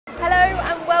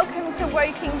welcome to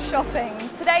Woking Shopping.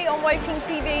 Today on Woking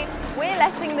TV, we're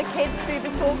letting the kids do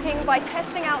the talking by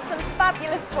testing out some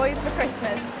fabulous toys for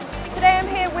Christmas. Today I'm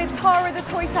here with Tara the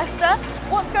toy tester.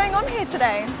 What's going on here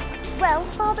today? Well,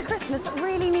 Father Christmas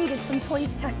really needed some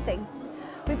toys testing.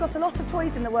 We've got a lot of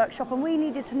toys in the workshop and we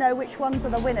needed to know which ones are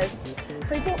the winners.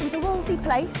 So we brought them to Wolsey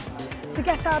Place to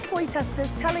get our toy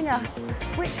testers telling us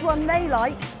which one they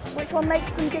like, which one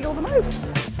makes them giggle the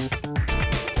most.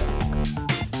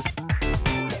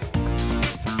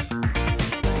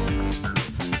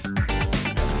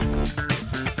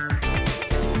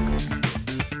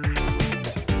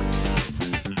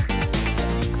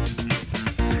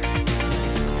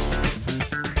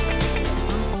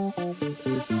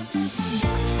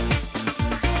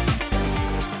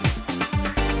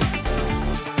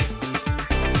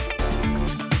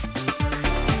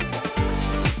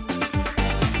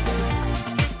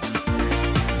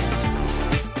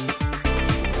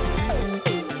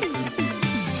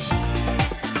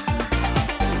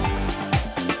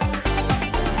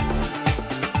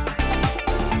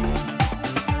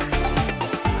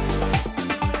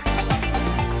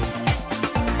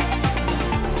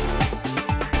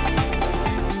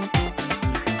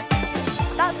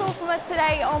 That's all from us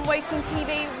today on Woking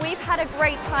TV. We've had a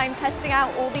great time testing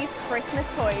out all these Christmas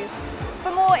toys.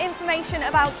 For more information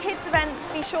about kids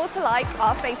events, be sure to like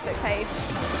our Facebook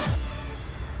page.